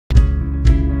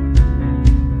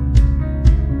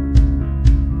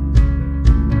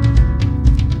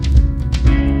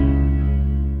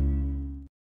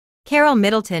Carole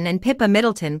Middleton and Pippa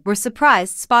Middleton were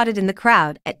surprised spotted in the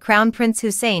crowd at Crown Prince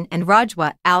Hussein and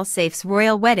Rajwa Al Saif's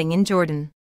royal wedding in Jordan.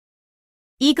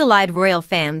 Eagle-eyed royal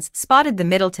fans spotted the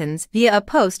Middletons via a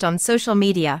post on social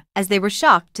media as they were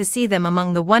shocked to see them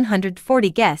among the 140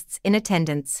 guests in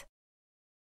attendance.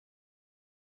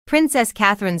 Princess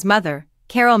Catherine's mother,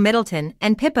 Carole Middleton,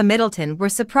 and Pippa Middleton were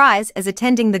surprised as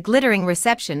attending the glittering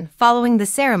reception following the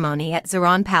ceremony at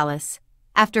Zahran Palace,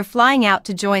 after flying out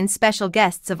to join special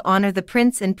guests of honor the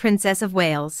Prince and Princess of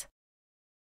Wales.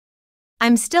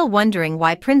 "I'm still wondering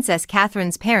why Princess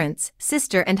Catherine's parents,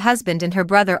 sister and husband and her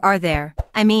brother are there.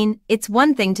 I mean, it's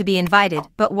one thing to be invited,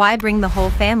 but why bring the whole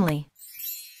family?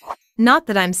 Not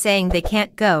that I'm saying they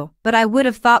can't go, but I would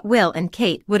have thought Will and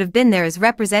Kate would have been there as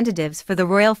representatives for the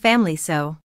royal family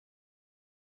so.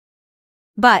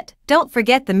 But, don't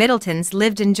forget the Middletons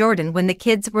lived in Jordan when the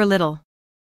kids were little.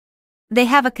 They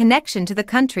have a connection to the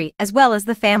country as well as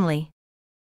the family."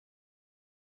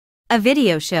 A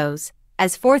video shows,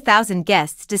 as 4,000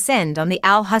 guests descend on the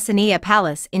Al Hassaniya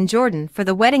Palace in Jordan for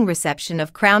the wedding reception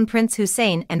of Crown Prince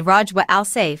Hussein and Rajwa Al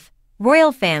Saif,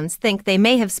 royal fans think they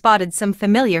may have spotted some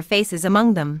familiar faces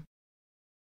among them.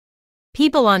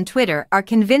 People on Twitter are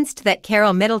convinced that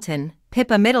Carole Middleton,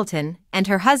 Pippa Middleton, and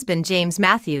her husband James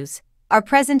Matthews are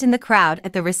present in the crowd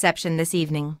at the reception this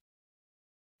evening.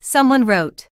 Someone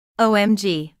wrote,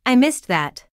 "OMG, I missed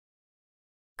that.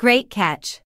 Great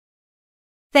catch.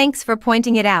 Thanks for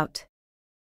pointing it out.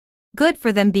 Good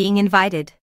for them being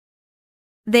invited.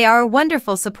 They are a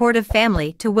wonderful supportive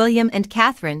family to William and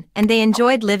Catherine and they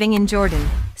enjoyed living in Jordan,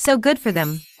 so good for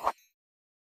them."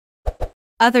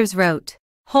 Others wrote,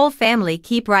 "Whole family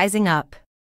keep rising up.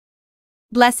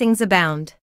 Blessings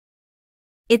abound.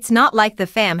 It's not like the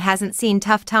fam hasn't seen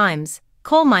tough times,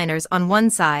 coal miners on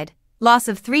one side, loss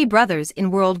of 3 brothers in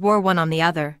World War I on the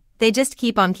other, they just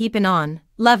keep on keeping on,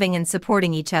 loving and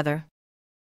supporting each other."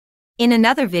 In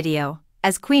another video,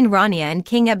 as Queen Rania and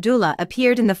King Abdullah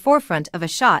appeared in the forefront of a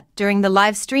shot during the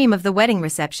live stream of the wedding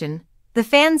reception, the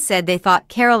fans said they thought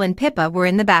Carole and Pippa were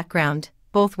in the background,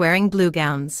 both wearing blue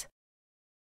gowns.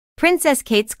 Princess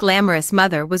Kate's glamorous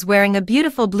mother was wearing a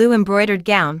beautiful blue embroidered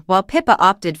gown while Pippa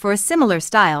opted for a similar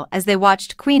style as they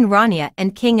watched Queen Rania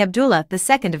and King Abdullah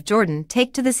II of Jordan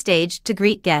take to the stage to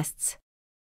greet guests.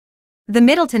 The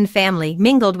Middleton family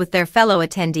mingled with their fellow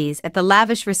attendees at the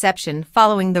lavish reception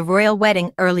following the royal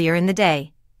wedding earlier in the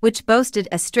day, which boasted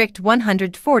a strict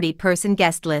 140-person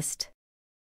guest list.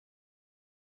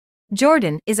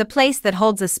 Jordan is a place that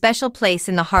holds a special place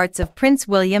in the hearts of Prince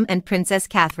William and Princess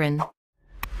Catherine.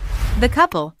 The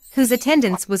couple, whose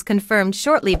attendance was confirmed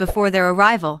shortly before their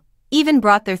arrival, even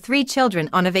brought their 3 children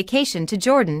on a vacation to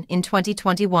Jordan in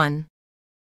 2021.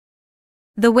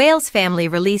 The Wales family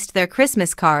released their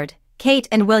Christmas card. Kate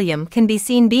and William can be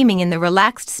seen beaming in the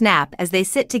relaxed snap as they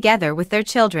sit together with their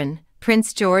children,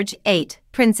 Prince George, 8,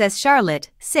 Princess Charlotte,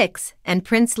 6, and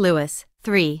Prince Louis,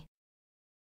 3.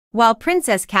 While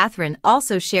Princess Catherine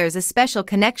also shares a special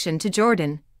connection to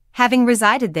Jordan, having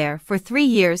resided there for 3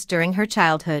 years during her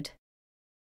childhood.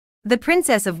 The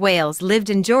Princess of Wales lived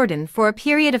in Jordan for a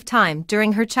period of time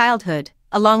during her childhood,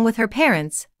 along with her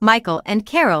parents, Michael and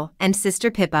Carole, and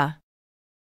sister Pippa.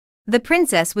 The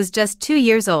princess was just 2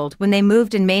 years old when they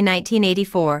moved in May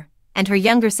 1984, and her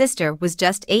younger sister was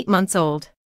just 8 months old.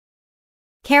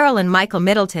 Carole and Michael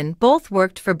Middleton both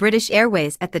worked for British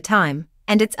Airways at the time,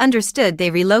 and it's understood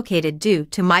they relocated due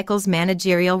to Michael's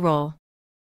managerial role.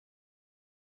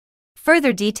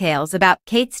 Further details about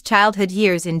Kate's childhood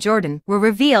years in Jordan were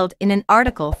revealed in an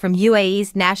article from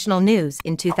UAE's National News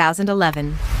in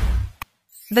 2011.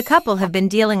 The couple have been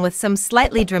dealing with some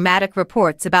slightly dramatic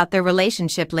reports about their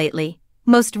relationship lately,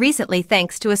 most recently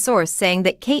thanks to a source saying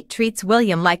that Kate treats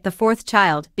William like the 4th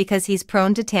child because he's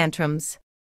prone to tantrums.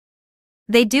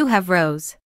 They do have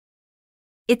rows.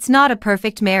 It's not a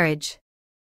perfect marriage.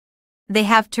 They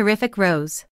have terrific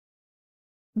rows.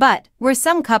 But, where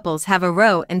some couples have a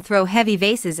row and throw heavy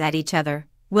vases at each other,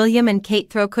 William and Kate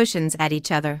throw cushions at each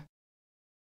other.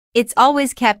 It's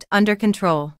always kept under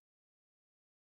control.